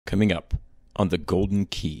Coming up on The Golden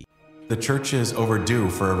Key. The church is overdue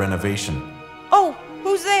for a renovation. Oh,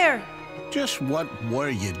 who's there? Just what were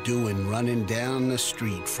you doing running down the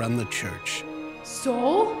street from the church?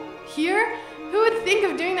 Soul? Here? Who would think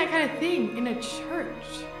of doing that kind of thing in a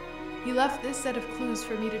church? He left this set of clues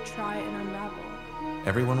for me to try and unravel.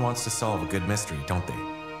 Everyone wants to solve a good mystery, don't they?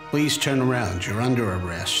 Please turn around. You're under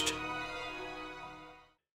arrest.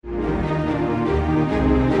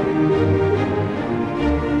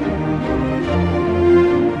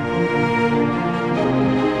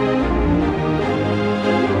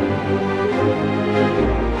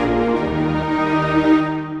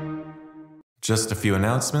 Just a few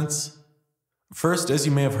announcements. First, as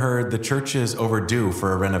you may have heard, the church is overdue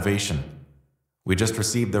for a renovation. We just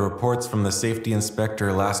received the reports from the safety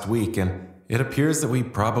inspector last week, and it appears that we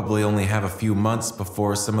probably only have a few months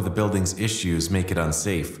before some of the building's issues make it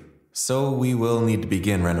unsafe. So we will need to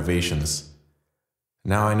begin renovations.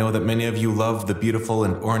 Now, I know that many of you love the beautiful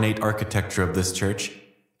and ornate architecture of this church,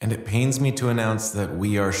 and it pains me to announce that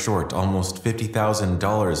we are short almost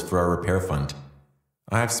 $50,000 for our repair fund.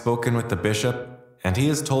 I have spoken with the bishop, and he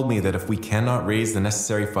has told me that if we cannot raise the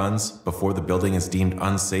necessary funds before the building is deemed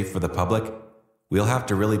unsafe for the public, we'll have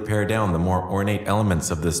to really pare down the more ornate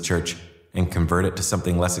elements of this church and convert it to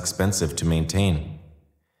something less expensive to maintain.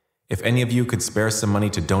 If any of you could spare some money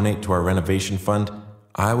to donate to our renovation fund,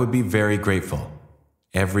 I would be very grateful.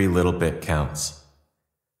 Every little bit counts.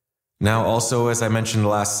 Now also, as I mentioned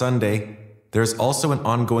last Sunday, there's also an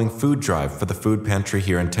ongoing food drive for the food pantry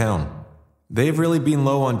here in town. They've really been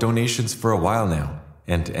low on donations for a while now,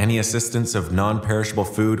 and any assistance of non-perishable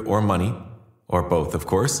food or money, or both of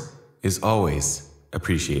course, is always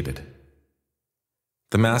appreciated.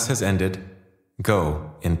 The Mass has ended.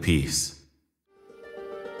 Go in peace.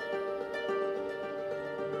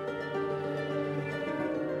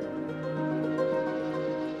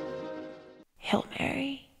 Hail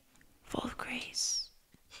Mary, full of grace.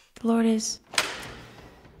 The Lord is...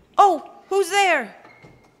 Oh, who's there?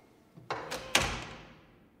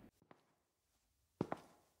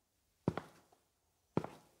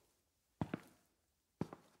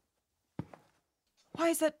 Why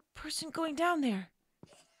is that person going down there?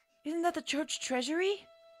 Isn't that the church treasury?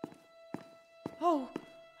 Oh,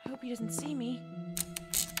 I hope he doesn't see me.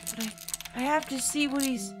 But I have to see what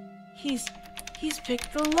he's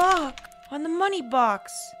picked the lock on the money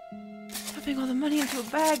box. Stuffing all the money into a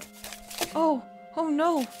bag. Oh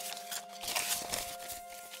no.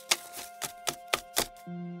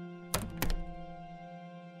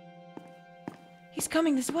 He's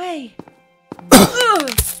coming this way.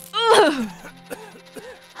 Ugh.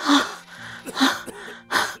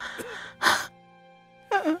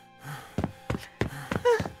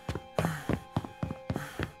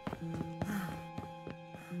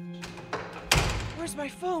 Where's my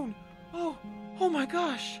phone? Oh my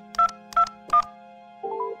gosh.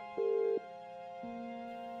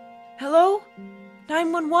 Hello?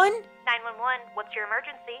 911? 911, what's your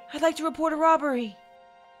emergency? I'd like to report a robbery.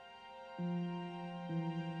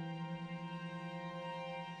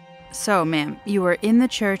 So, ma'am, you were in the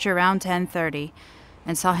church around 10:30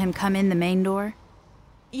 and saw him come in the main door?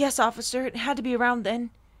 Yes, officer. It had to be around then.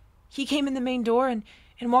 He came in the main door and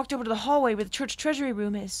walked over to the hallway where the church treasury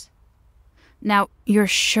room is. Now, you're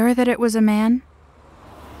sure that it was a man?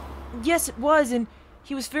 Yes, it was, and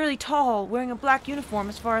he was fairly tall, wearing a black uniform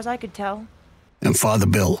as far as I could tell. And Father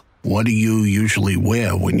Bill, what do you usually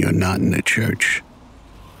wear when you're not in the church?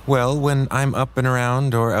 Well, when I'm up and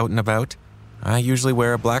around or out and about, I usually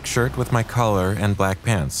wear a black shirt with my collar and black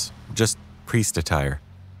pants. Just priest attire.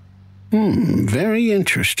 Very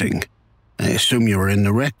interesting. I assume you were in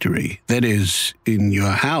the rectory, that is, in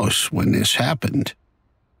your house when this happened.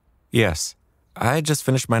 Yes. I just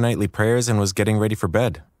finished my nightly prayers and was getting ready for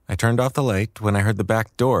bed. I turned off the light when I heard the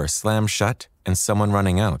back door slam shut and someone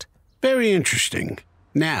running out. Very interesting.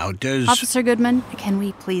 Now, does... Officer Goodman, can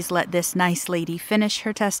we please let this nice lady finish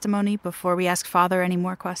her testimony before we ask Father any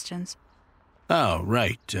more questions? Oh,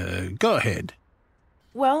 right. Go ahead.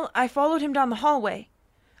 Well, I followed him down the hallway.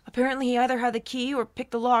 Apparently he either had the key or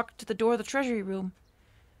picked the lock to the door of the treasury room.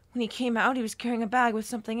 When he came out, he was carrying a bag with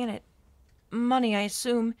something in it. Money, I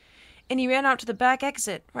assume. And he ran out to the back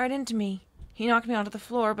exit, right into me. He knocked me onto the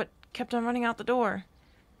floor, but kept on running out the door.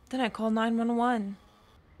 Then I called 911.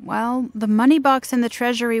 Well, the money box in the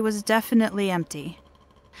treasury was definitely empty.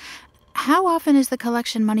 How often is the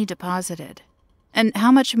collection money deposited? And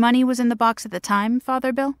how much money was in the box at the time,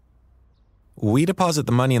 Father Bill? We deposit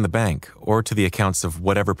the money in the bank or to the accounts of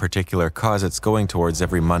whatever particular cause it's going towards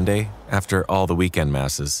every Monday after all the weekend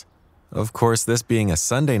masses. Of course, this being a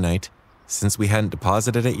Sunday night, since we hadn't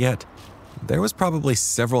deposited it yet, There was probably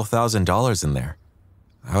several $1,000s in there.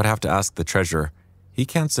 I would have to ask the treasurer. He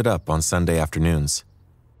can't sit up on Sunday afternoons.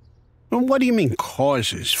 Well, what do you mean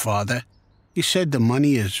causes, Father? You said the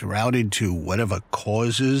money is routed to whatever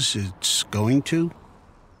causes it's going to?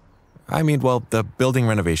 I mean, well, the building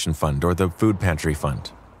renovation fund or the food pantry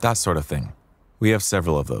fund, that sort of thing. We have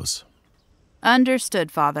several of those.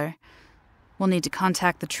 Understood, Father. We'll need to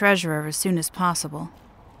contact the treasurer as soon as possible.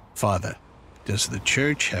 Father, does the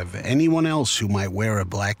church have anyone else who might wear a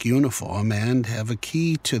black uniform and have a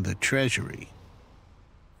key to the treasury?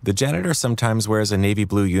 The janitor sometimes wears a navy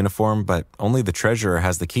blue uniform, but only the treasurer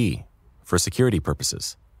has the key, for security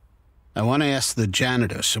purposes. I want to ask the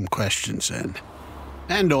janitor some questions then,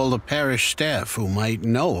 and all the parish staff who might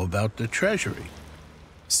know about the treasury.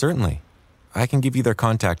 Certainly. I can give you their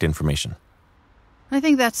contact information. I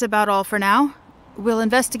think that's about all for now. We'll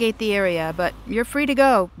investigate the area, but you're free to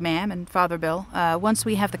go, ma'am and Father Bill, once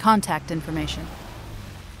we have the contact information.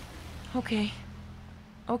 Okay.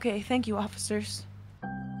 Okay, thank you, officers.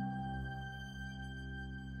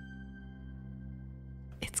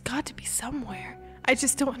 It's got to be somewhere. I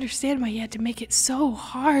just don't understand why you had to make it so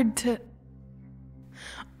hard to...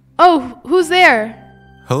 Oh, who's there?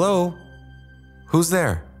 Hello? Who's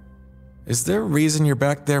there? Is there a reason you're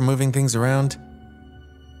back there moving things around?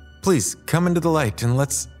 Please, come into the light and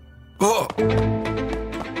let's... Oh!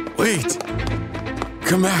 Wait!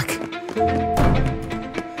 Come back!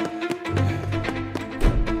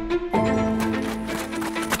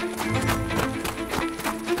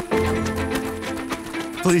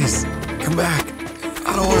 Please, come back.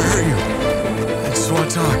 I don't want to hurt you. I just want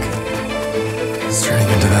to talk. It's turning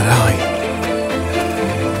into that alley.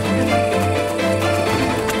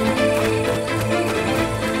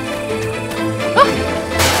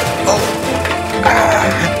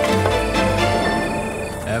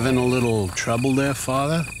 Having a little trouble there,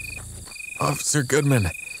 Father? Officer Goodman,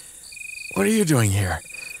 what are you doing here?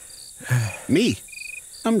 Me?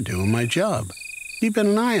 I'm doing my job. Keeping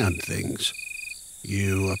an eye on things.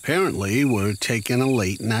 You apparently were taking a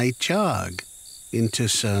late-night jog. Into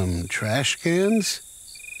some trash cans?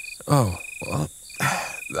 Oh, well,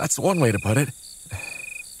 that's one way to put it.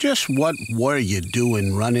 Just what were you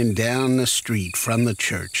doing running down the street from the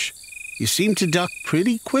church? You seemed to duck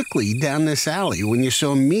pretty quickly down this alley when you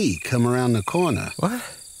saw me come around the corner. What?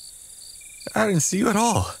 I didn't see you at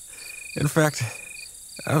all. In fact,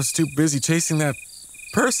 I was too busy chasing that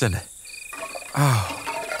person. Oh,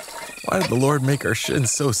 why did the Lord make our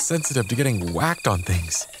shins so sensitive to getting whacked on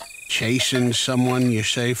things? Chasing someone, you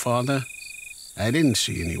say, Father? I didn't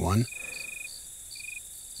see anyone.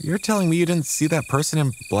 You're telling me you didn't see that person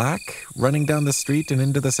in black running down the street and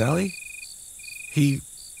into this alley? He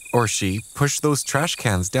or she pushed those trash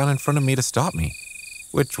cans down in front of me to stop me,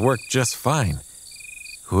 which worked just fine.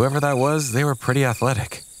 Whoever that was, they were pretty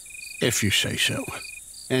athletic. If you say so.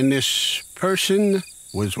 And this person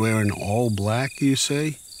was wearing all black, you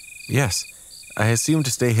say? Yes. I assumed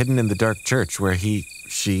to stay hidden in the dark church where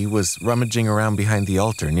she was rummaging around behind the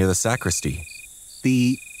altar near the sacristy.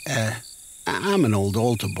 I'm an old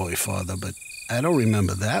altar boy, Father, but I don't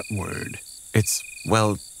remember that word.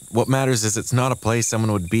 Well, what matters is it's not a place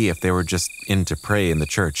someone would be if they were just in to pray in the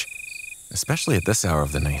church, especially at this hour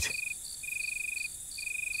of the night.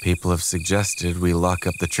 People have suggested we lock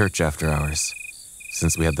up the church after hours,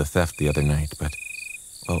 since we had the theft the other night, but,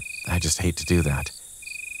 well, I just hate to do that.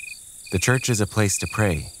 The church is a place to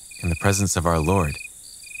pray, in the presence of our Lord.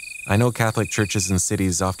 I know Catholic churches and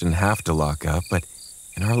cities often have to lock up, but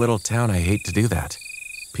in our little town, I hate to do that.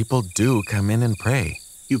 People do come in and pray.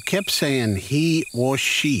 You kept saying he or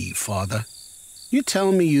she, Father. You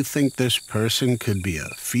telling me you think this person could be a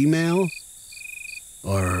female?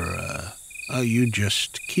 Or are you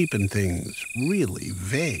just keeping things really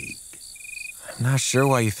vague? I'm not sure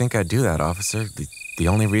why you think I'd do that, officer. The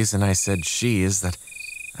only reason I said she is that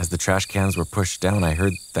as the trash cans were pushed down, I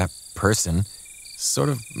heard that person sort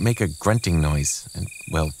of make a grunting noise, and,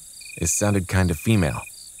 well, it sounded kind of female.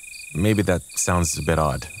 Maybe that sounds a bit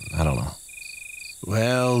odd. I don't know.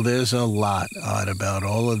 Well, there's a lot odd about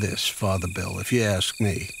all of this, Father Bill, if you ask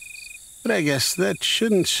me. But I guess that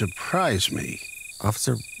shouldn't surprise me.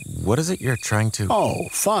 Officer, what is it you're trying to... Oh,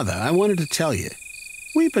 Father, I wanted to tell you.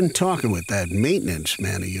 We've been talking with that maintenance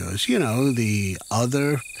man of yours, you know, the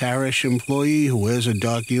other parish employee who wears a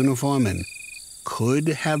dark uniform and could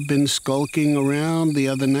have been skulking around the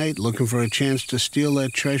other night looking for a chance to steal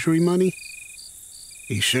that treasury money.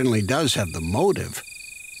 He certainly does have the motive.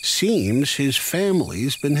 Seems his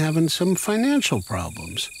family's been having some financial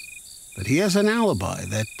problems. But he has an alibi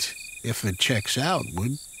that, if it checks out,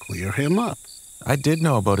 would clear him up. I did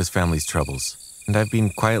know about his family's troubles. and I've been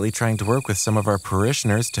quietly trying to work with some of our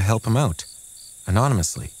parishioners to help him out,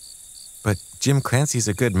 anonymously. But Jim Clancy's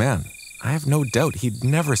a good man. I have no doubt he'd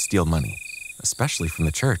never steal money, especially from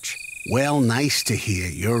the church. Well, nice to hear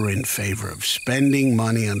you're in favor of spending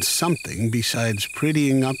money on something besides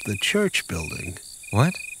prettying up the church building.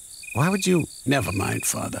 What? Why would you... Never mind,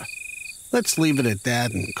 Father. Let's leave it at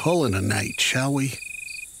that and call it a night, shall we?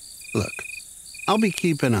 Look, I'll be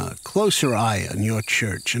keeping a closer eye on your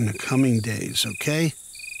church in the coming days, okay?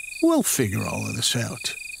 We'll figure all of this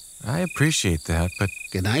out. I appreciate that, but...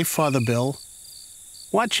 Good night, Father Bill.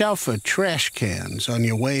 Watch out for trash cans on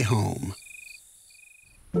your way home.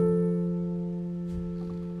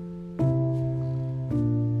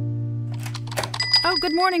 Oh,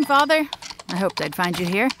 good morning, Father. I hoped I'd find you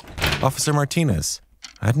here. Officer Martinez,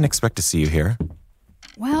 I didn't expect to see you here.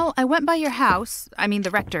 Well, I went by your house, the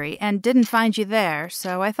rectory, and didn't find you there,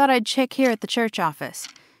 so I thought I'd check here at the church office.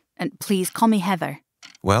 And please call me Heather.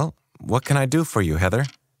 Well, what can I do for you, Heather?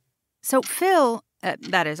 So Phil,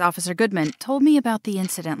 that is Officer Goodman, told me about the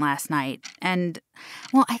incident last night, and,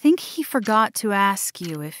 well, I think he forgot to ask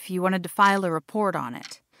you if you wanted to file a report on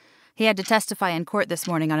it. He had to testify in court this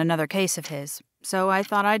morning on another case of his, so I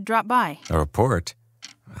thought I'd drop by. A report?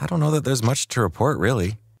 I don't know that there's much to report,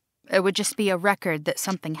 really. It would just be a record that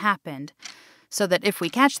something happened, so that if we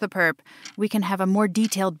catch the perp, we can have a more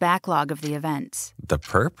detailed backlog of the events. The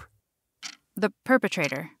perp? The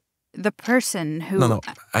perpetrator. The person who... No,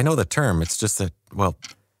 I know the term. It's just that, well,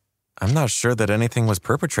 I'm not sure that anything was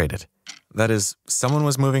perpetrated. That is, someone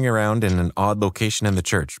was moving around in an odd location in the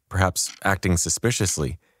church, perhaps acting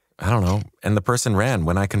suspiciously. I don't know, and the person ran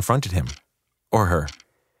when I confronted him. Or her.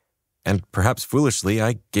 And perhaps foolishly,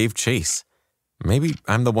 I gave chase. Maybe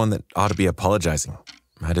I'm the one that ought to be apologizing.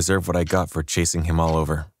 I deserve what I got for chasing him all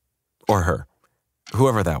over. Or her.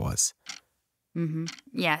 Whoever that was. Mm-hmm.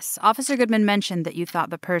 Yes, Officer Goodman mentioned that you thought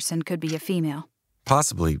the person could be a female.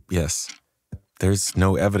 Possibly, yes. There's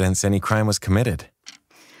no evidence any crime was committed.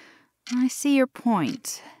 I see your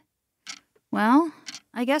point. Well,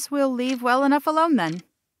 I guess we'll leave well enough alone then.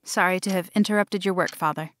 Sorry to have interrupted your work,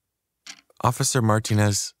 Father. Officer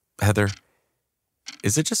Martinez, Heather,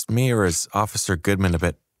 is it just me or is Officer Goodman a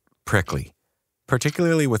bit prickly?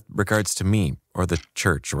 Particularly with regards to me or the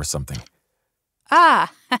church or something.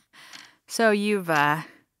 Ah, so you've,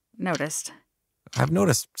 noticed. I've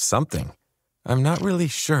noticed something. I'm not really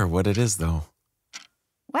sure what it is, though.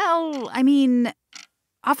 Well,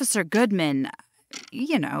 Officer Goodman,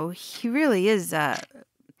 he really is, a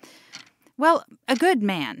good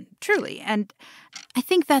man, truly, and I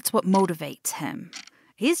think that's what motivates him.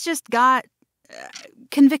 He's just got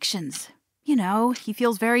convictions. He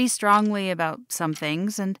feels very strongly about some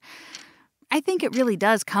things, and I think it really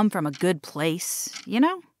does come from a good place,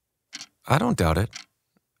 I don't doubt it.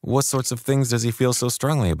 What sorts of things does he feel so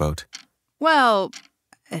strongly about? Well,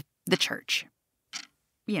 the church.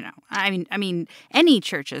 Any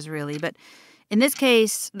churches, really, but in this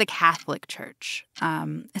case, the Catholic Church.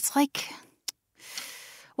 It's like...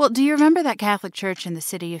 Well, do you remember that Catholic church in the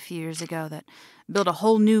city a few years ago that built a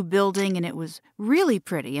whole new building and it was really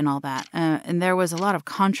pretty and all that? And there was a lot of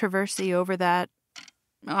controversy over that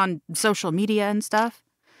on social media and stuff.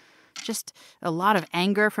 Just a lot of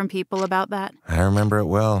anger from people about that. I remember it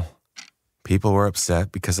well. People were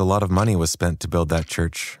upset because a lot of money was spent to build that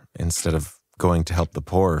church instead of going to help the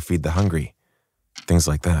poor or feed the hungry. Things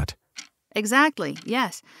like that. Exactly,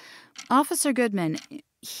 yes. Officer Goodman,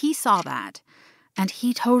 he saw that. And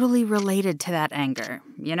he totally related to that anger,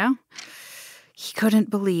 He couldn't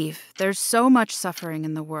believe there's so much suffering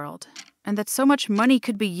in the world, and that so much money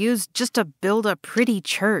could be used just to build a pretty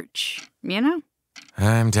church,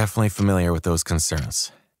 I'm definitely familiar with those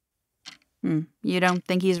concerns. You don't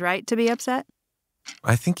think he's right to be upset?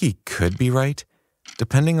 I think he could be right,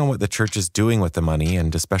 depending on what the church is doing with the money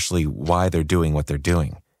and especially why they're doing what they're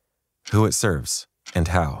doing, who it serves, and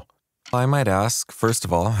how. I might ask, first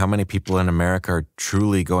of all, how many people in America are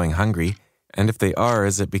truly going hungry, and if they are,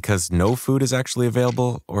 is it because no food is actually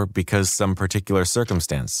available, or because some particular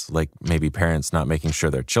circumstance, like maybe parents not making sure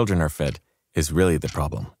their children are fed, is really the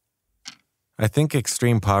problem? I think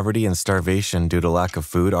extreme poverty and starvation due to lack of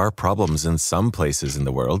food are problems in some places in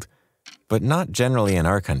the world, but not generally in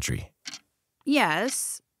our country.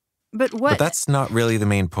 Yes, but what... But that's not really the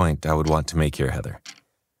main point I would want to make here, Heather.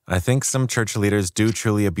 I think some church leaders do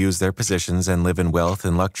truly abuse their positions and live in wealth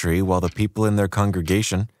and luxury while the people in their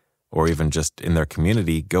congregation, or even just in their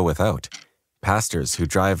community, go without. Pastors who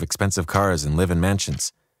drive expensive cars and live in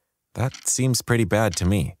mansions. That seems pretty bad to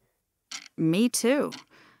me. Me too.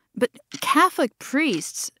 But Catholic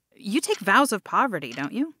priests, you take vows of poverty,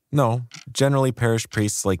 don't you? No, generally parish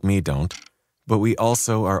priests like me don't. But we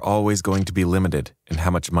also are always going to be limited in how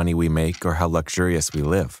much money we make or how luxurious we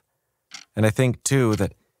live. And I think, too,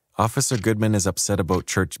 that Officer Goodman is upset about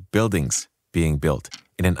church buildings being built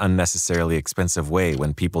in an unnecessarily expensive way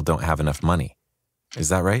when people don't have enough money. Is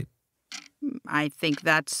that right? I think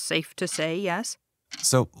that's safe to say, yes.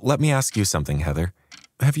 So let me ask you something, Heather.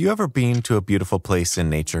 Have you ever been to a beautiful place in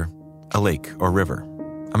nature? A lake or river?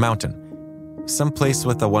 A mountain? Some place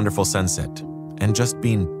with a wonderful sunset? And just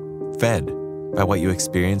been fed by what you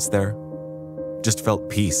experienced there? Just felt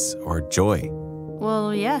peace or joy?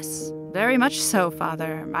 Well, yes, very much so,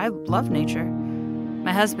 Father. I love nature.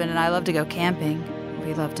 My husband and I love to go camping.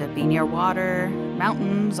 We love to be near water,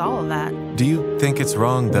 mountains, all of that. Do you think it's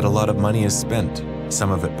wrong that a lot of money is spent?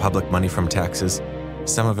 Some of it public money from taxes,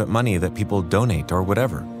 some of it money that people donate or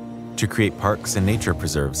whatever, to create parks and nature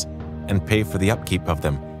preserves, and pay for the upkeep of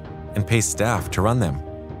them, and pay staff to run them.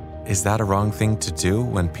 Is that a wrong thing to do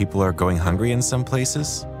when people are going hungry in some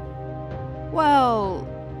places? Well,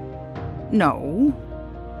 no,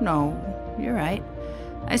 you're right.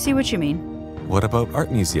 I see what you mean. What about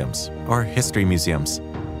art museums, or history museums,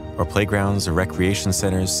 or playgrounds or recreation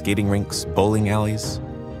centers, skating rinks, bowling alleys,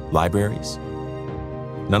 libraries?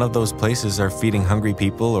 None of those places are feeding hungry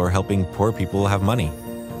people or helping poor people have money,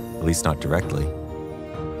 at least not directly.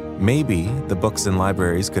 Maybe the books and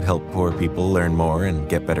libraries could help poor people learn more and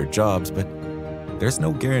get better jobs, but there's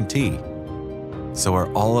no guarantee. So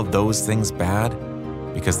are all of those things bad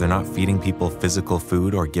because they're not feeding people physical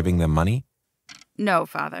food or giving them money? No,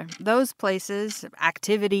 Father. Those places,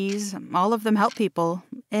 activities, all of them help people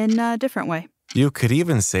in a different way. You could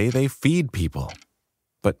even say they feed people.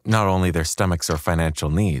 But not only their stomachs or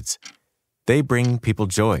financial needs. They bring people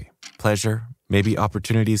joy, pleasure, maybe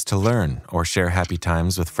opportunities to learn or share happy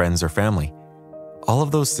times with friends or family. All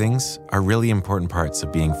of those things are really important parts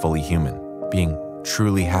of being fully human, being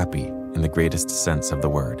truly happy in the greatest sense of the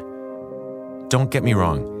word. Don't get me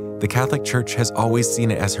wrong, the Catholic Church has always seen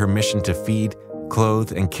it as her mission to feed,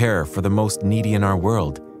 clothe, and care for the most needy in our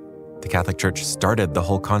world. The Catholic Church started the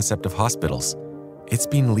whole concept of hospitals. It's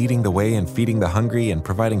been leading the way in feeding the hungry and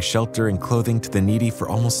providing shelter and clothing to the needy for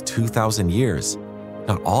almost 2,000 years.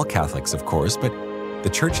 Not all Catholics, of course, but the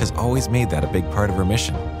Church has always made that a big part of her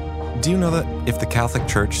mission. Do you know that if the Catholic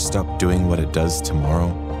Church stopped doing what it does tomorrow,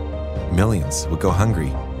 millions would go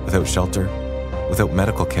hungry, without shelter, without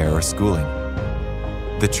medical care or schooling?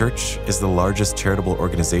 The Church is the largest charitable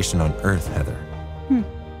organization on earth, Heather.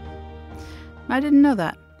 I didn't know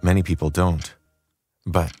that. Many people don't.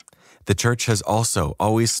 But the Church has also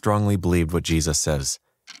always strongly believed what Jesus says,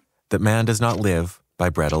 that man does not live by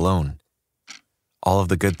bread alone. All of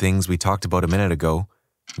the good things we talked about a minute ago,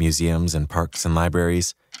 museums and parks and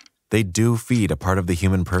libraries, they do feed a part of the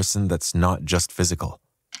human person that's not just physical.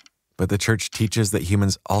 But the Church teaches that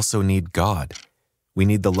humans also need God. We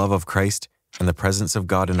need the love of Christ and the presence of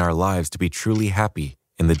God in our lives to be truly happy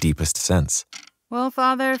in the deepest sense. Well,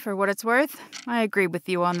 Father, for what it's worth, I agree with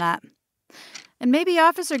you on that. And maybe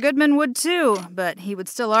Officer Goodman would too, but he would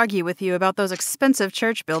still argue with you about those expensive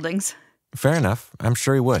church buildings. Fair enough, I'm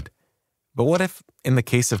sure he would. But what if, in the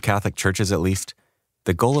case of Catholic churches at least,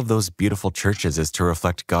 the goal of those beautiful churches is to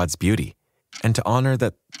reflect God's beauty, and to honor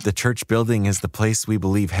that the church building is the place we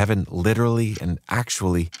believe heaven literally and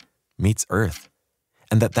actually meets earth,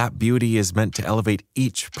 and that beauty is meant to elevate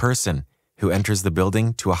each person who enters the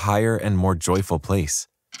building to a higher and more joyful place.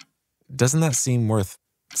 Doesn't that seem worth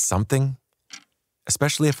something?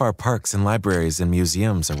 Especially if our parks and libraries and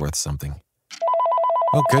museums are worth something.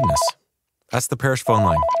 Oh, goodness. That's the parish phone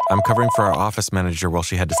line. I'm covering for our office manager while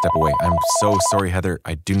she had to step away. I'm so sorry, Heather.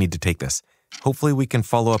 I do need to take this. Hopefully we can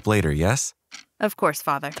follow up later, yes? Of course,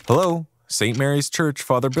 Father. Hello, St. Mary's Church,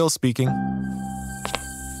 Father Bill speaking.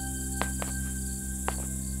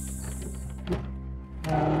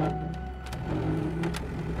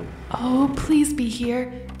 Oh, please be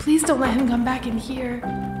here. Please don't let him come back in here.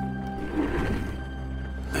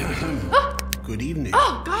 Good evening.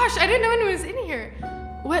 Oh, gosh, I didn't know anyone was in here.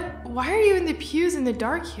 Why are you in the pews in the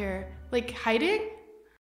dark here? Like, hiding?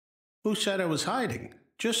 Who said I was hiding?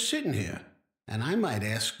 Just sitting here. And I might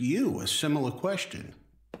ask you a similar question.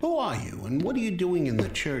 Who are you, and what are you doing in the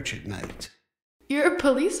church at night? You're a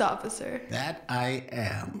police officer. That I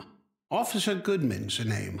am. Officer Goodman's the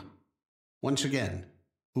name. Once again,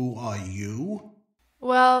 who are you?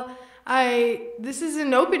 Well, this is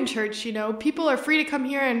an open church, you know. People are free to come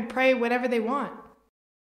here and pray whatever they want.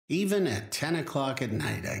 Even at 10 o'clock at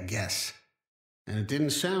night, I guess. And it didn't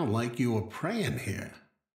sound like you were praying here.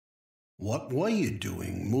 What were you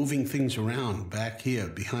doing, moving things around back here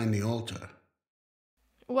behind the altar?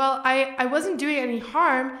 Well, I wasn't doing any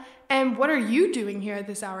harm, and what are you doing here at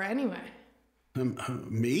this hour anyway?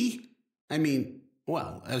 Me? I mean,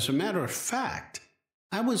 well, as a matter of fact,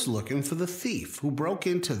 I was looking for the thief who broke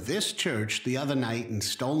into this church the other night and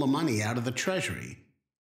stole the money out of the treasury.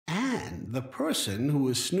 And the person who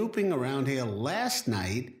was snooping around here last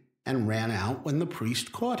night and ran out when the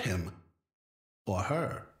priest caught him. Or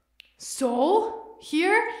her. Stole?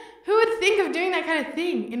 Here? Who would think of doing that kind of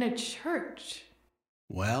thing in a church?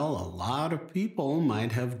 Well, a lot of people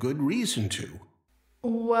might have good reason to.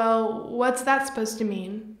 Well, what's that supposed to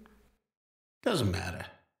mean? Doesn't matter.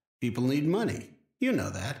 People need money. You know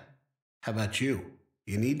that. How about you?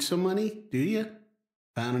 You need some money, do you?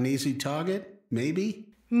 Found an easy target, maybe?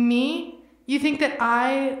 Me? You think that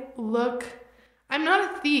I look... I'm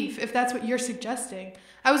not a thief, if that's what you're suggesting.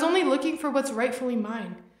 I was only looking for what's rightfully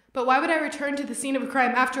mine. But why would I return to the scene of a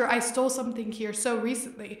crime after I stole something here so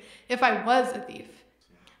recently, if I was a thief?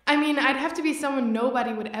 I mean, I'd have to be someone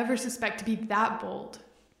nobody would ever suspect to be that bold.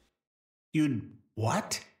 You'd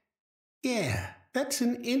what? Yeah, that's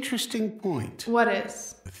an interesting point. What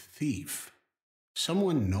is? A thief.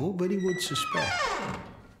 Someone nobody would suspect.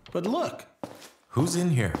 But look. Who's in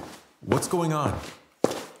here? What's going on?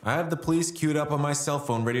 I have the police queued up on my cell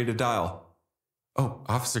phone ready to dial. Oh,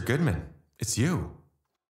 Officer Goodman, it's you.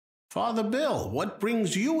 Father Bill, what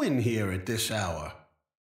brings you in here at this hour?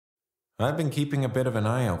 I've been keeping a bit of an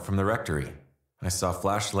eye out from the rectory. I saw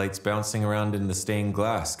flashlights bouncing around in the stained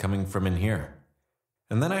glass coming from in here.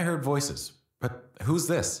 And then I heard voices. But who's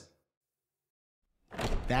this?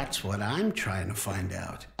 That's what I'm trying to find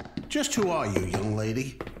out. Just who are you, young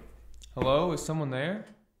lady? Hello, is someone there?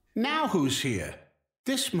 Now who's here?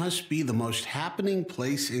 This must be the most happening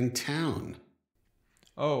place in town.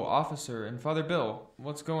 Oh, Officer and Father Bill,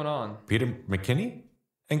 what's going on? Peter McKinney?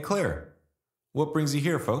 And Claire. What brings you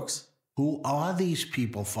here, folks? Who are these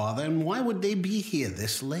people, Father, and why would they be here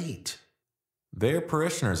this late? They're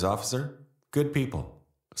parishioners, Officer. Good people.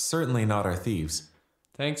 Certainly not our thieves.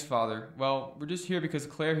 Thanks, Father. Well, we're just here because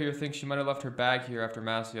Claire here thinks she might have left her bag here after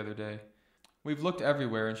Mass the other day. We've looked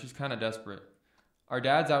everywhere and she's kind of desperate. Our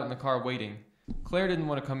dad's out in the car waiting. Claire didn't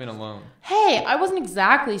want to come in alone. Hey, I wasn't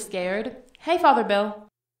exactly scared. Hey, Father Bill.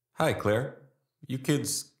 Hi, Claire. You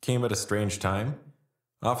kids came at a strange time.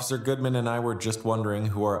 Officer Goodman and I were just wondering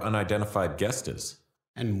who our unidentified guest is.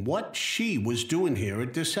 And what she was doing here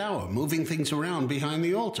at this hour, moving things around behind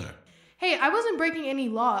the altar. Hey, I wasn't breaking any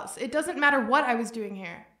laws. It doesn't matter what I was doing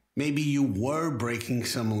here. Maybe you were breaking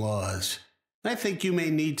some laws. I think you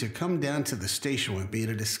may need to come down to the station with me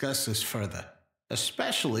to discuss this further.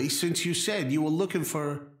 Especially since you said you were looking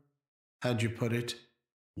for, how'd you put it?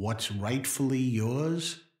 What's rightfully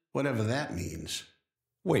yours? Whatever that means.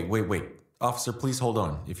 Wait. Officer, please hold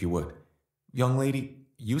on, if you would. Young lady,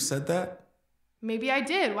 you said that? Maybe I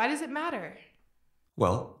did. Why does it matter?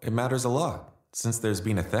 Well, it matters a lot, since there's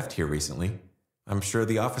been a theft here recently. I'm sure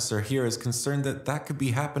the officer here is concerned that that could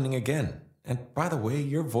be happening again. And by the way,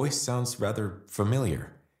 your voice sounds rather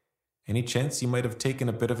familiar. Any chance you might have taken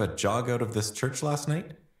a bit of a jog out of this church last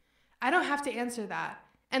night? I don't have to answer that.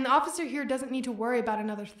 And the officer here doesn't need to worry about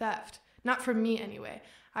another theft. Not from me, anyway.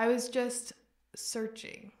 I was just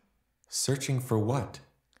searching. Searching for what?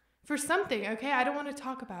 For something, okay? I don't want to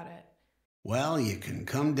talk about it. Well, you can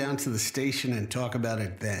come down to the station and talk about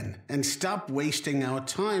it then. And stop wasting our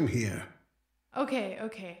time here.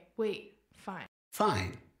 Okay. Wait. Fine.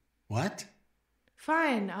 Fine. What?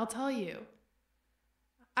 Fine, I'll tell you.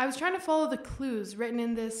 I was trying to follow the clues written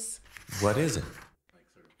in this... What is it?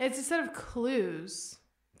 It's a set of clues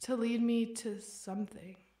to lead me to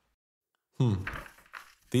something.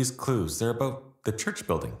 These clues, they're about the church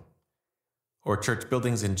building. Or church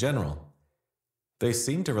buildings in general. They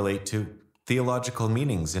seem to relate to theological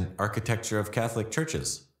meanings in architecture of Catholic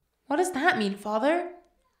churches. What does that mean, Father?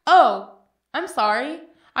 Oh, I'm sorry.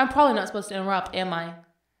 I'm probably not supposed to interrupt, am I?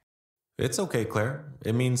 It's okay, Claire.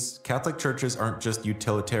 It means Catholic churches aren't just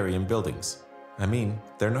utilitarian buildings. I mean,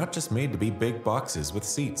 they're not just made to be big boxes with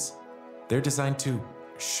seats. They're designed to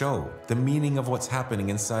show the meaning of what's happening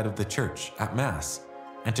inside of the church at Mass,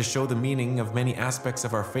 and to show the meaning of many aspects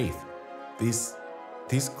of our faith.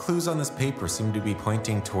 These clues on this paper seem to be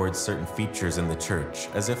pointing towards certain features in the church,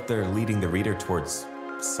 as if they're leading the reader towards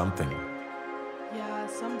something. Yeah,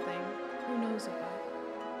 something. Who knows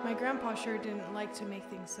about? My grandpa sure didn't like to make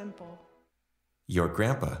things simple. Your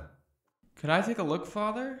grandpa? Can I take a look,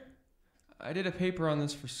 Father? I did a paper on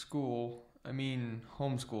this for school.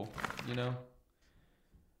 Homeschool, you know?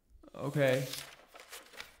 Okay.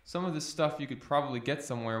 Some of this stuff you could probably get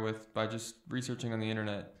somewhere with by just researching on the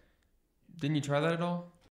internet. Didn't you try that at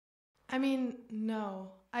all?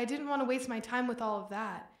 No. I didn't want to waste my time with all of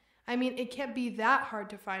that. It can't be that hard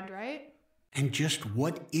to find, right? And just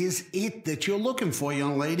what is it that you're looking for,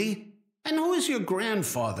 young lady? And who is your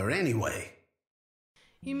grandfather, anyway?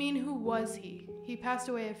 You mean who was he? He passed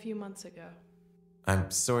away a few months ago.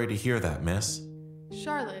 I'm sorry to hear that, miss.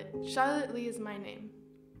 Charlotte. Charlotte Lee is my name.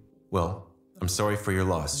 Well, I'm sorry for your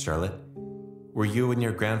loss, Charlotte. Were you and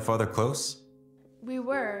your grandfather close? We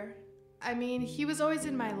were. I mean, he was always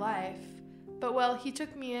in my life. But, well, he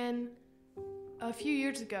took me in a few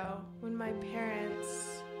years ago when my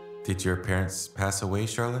parents... Did your parents pass away,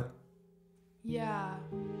 Charlotte? Yeah,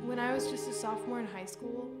 when I was just a sophomore in high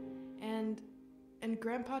school, and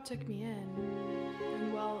Grandpa took me in,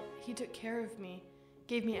 and well, he took care of me,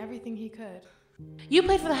 gave me everything he could. You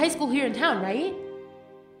played for the high school here in town, right?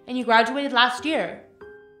 And you graduated last year.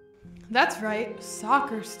 That's right,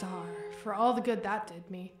 soccer star, for all the good that did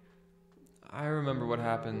me. I remember what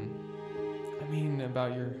happened. I mean,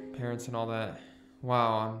 about your parents and all that.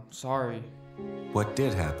 Wow, I'm sorry. What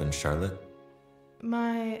did happen, Charlotte?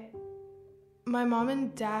 My mom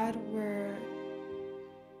and dad were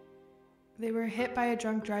hit by a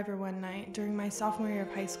drunk driver one night during my sophomore year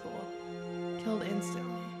of high school. Killed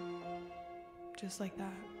instantly. Just like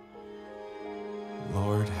that.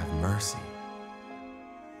 Lord have mercy.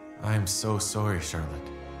 I'm so sorry, Charlotte.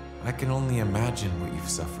 I can only imagine what you've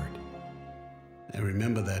suffered. I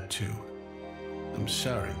remember that too. I'm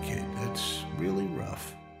sorry, kid. That's really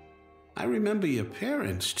rough. I remember your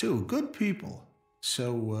parents too. Good people.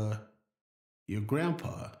 So, your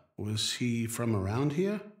grandpa, was he from around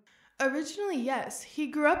here? Originally, yes. He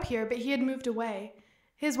grew up here, but he had moved away.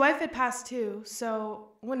 His wife had passed too, so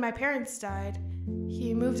when my parents died,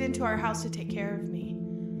 he moved into our house to take care of me.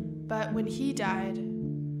 But when he died,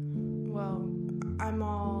 well, I'm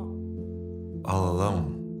all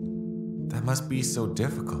alone. That must be so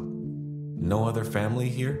difficult. No other family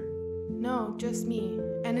here? No, just me.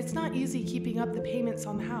 And it's not easy keeping up the payments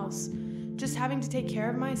on the house. Just having to take care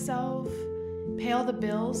of myself, pay all the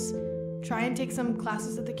bills, try and take some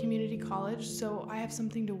classes at the community college so I have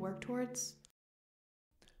something to work towards.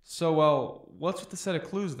 So, well, what's with the set of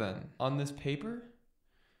clues then? On this paper?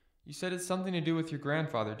 You said it's something to do with your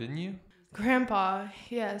grandfather, didn't you? Grandpa,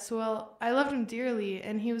 yes. Well, I loved him dearly,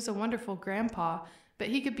 and he was a wonderful grandpa, but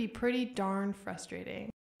he could be pretty darn frustrating.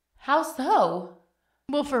 How so?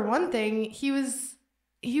 Well, for one thing, he was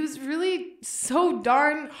really so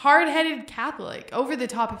darn hard-headed Catholic. Over the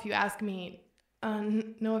top, if you ask me.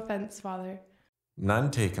 No offense, Father.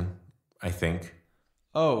 None taken, I think.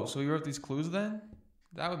 Oh, so he wrote these clues then?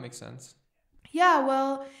 That would make sense. Yeah,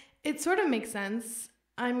 well, it sort of makes sense.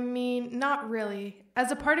 I mean, not really.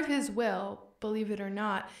 As a part of his will, believe it or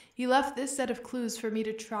not, he left this set of clues for me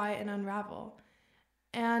to try and unravel.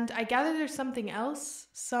 And I gather there's something else,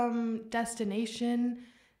 some destination,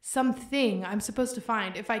 something I'm supposed to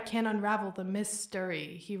find if I can unravel the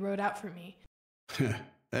mystery he wrote out for me.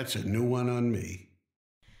 That's a new one on me.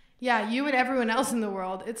 Yeah, you and everyone else in the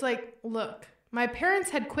world. It's like, look, my parents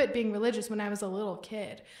had quit being religious when I was a little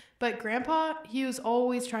kid, but Grandpa, he was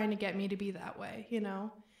always trying to get me to be that way, you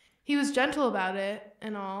know? He was gentle about it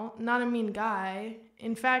and all, not a mean guy.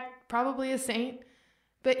 In fact, probably a saint.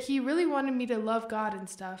 But he really wanted me to love God and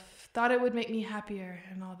stuff. Thought it would make me happier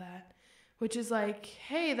and all that. Which is like,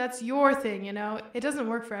 hey, that's your thing, you know? It doesn't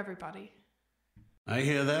work for everybody. I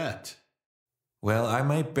hear that. Well, I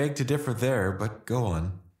might beg to differ there, but go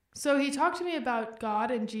on. So he talked to me about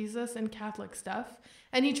God and Jesus and Catholic stuff.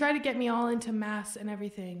 And he tried to get me all into Mass and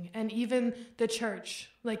everything. And even the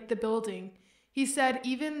church, like the building. He said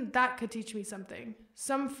even that could teach me something.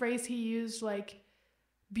 Some phrase he used like,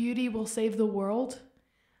 beauty will save the world.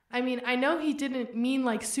 I mean, I know he didn't mean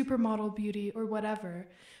like supermodel beauty or whatever,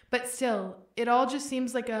 but still, it all just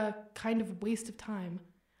seems like a kind of waste of time.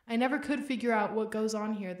 I never could figure out what goes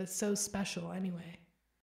on here that's so special anyway.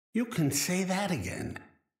 You can say that again.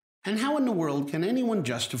 And how in the world can anyone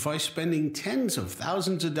justify spending tens of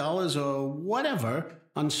thousands of dollars or whatever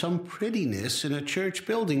on some prettiness in a church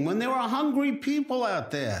building when there are hungry people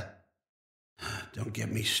out there? Don't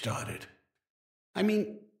get me started. I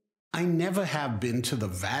mean, I never have been to the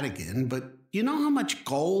Vatican, but you know how much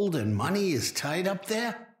gold and money is tied up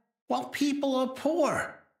there? While people are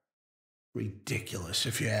poor. Ridiculous,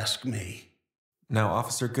 if you ask me. Now,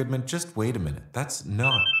 Officer Goodman, just wait a minute. That's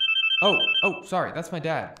not... Oh, sorry, that's my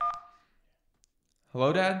dad.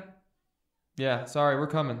 Hello, Dad? Yeah, sorry, we're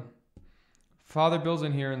coming. Father Bill's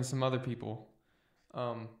in here and some other people.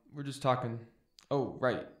 We're just talking. Oh,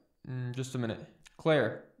 right. Just a minute.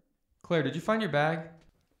 Claire, did you find your bag?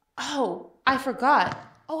 Oh, I forgot.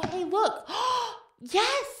 Oh, hey, look.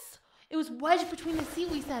 Yes! It was wedged between the seat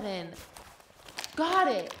we sat in. Got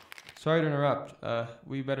it. Sorry to interrupt.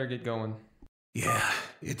 We better get going. Yeah,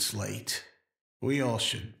 it's late. We all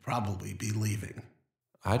should probably be leaving.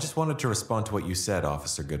 I just wanted to respond to what you said,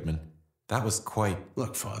 Officer Goodman. That was quite...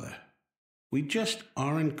 Look, Father, we just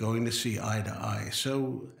aren't going to see eye to eye,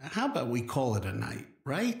 so how about we call it a night,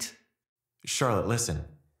 right? Charlotte, listen.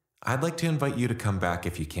 I'd like to invite you to come back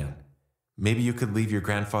if you can. Maybe you could leave your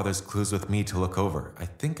grandfather's clues with me to look over. I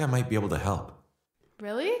think I might be able to help.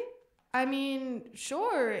 Really? I mean,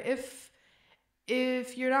 sure, if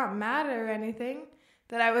you're not mad or anything,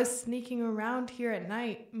 that I was sneaking around here at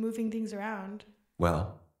night, moving things around.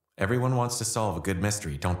 Well, everyone wants to solve a good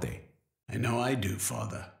mystery, don't they? I know I do,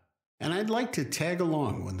 Father. And I'd like to tag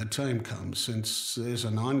along when the time comes, since there's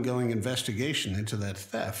an ongoing investigation into that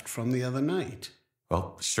theft from the other night.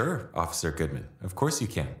 Well, sure, Officer Goodman. Of course you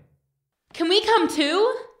can. Can we come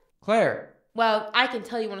too? Claire! Well, I can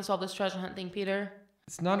tell you want to solve this treasure hunt thing, Peter.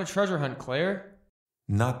 It's not a treasure hunt, Claire.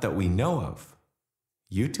 Not that we know of.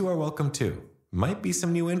 You two are welcome too. Might be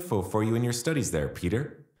some new info for you in your studies there,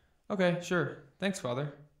 Peter. Okay, sure. Thanks,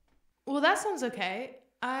 Father. Well, that sounds okay.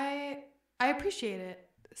 I appreciate it.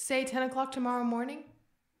 Say 10 o'clock tomorrow morning?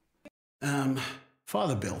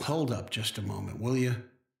 Father Bill, hold up just a moment, will you?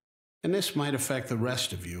 And this might affect the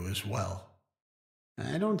rest of you as well.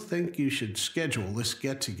 I don't think you should schedule this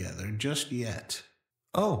get-together just yet.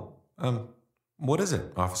 Oh, what is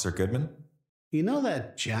it, Officer Goodman? You know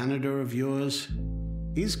that janitor of yours?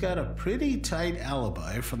 He's got a pretty tight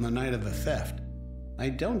alibi from the night of the theft. I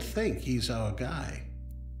don't think he's our guy.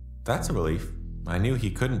 That's a relief. I knew he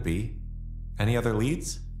couldn't be. Any other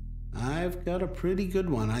leads? I've got a pretty good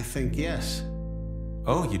one, I think, yes.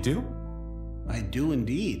 Oh, you do? I do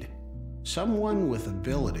indeed. Someone with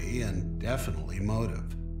ability and definitely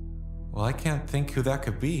motive. Well, I can't think who that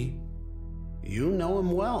could be. You know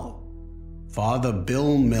him well. Father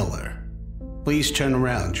Bill Miller. Please turn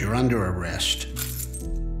around. You're under arrest.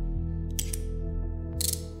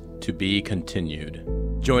 To be continued.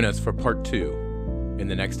 Join us for part 2 in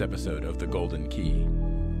the next episode of The Golden Key.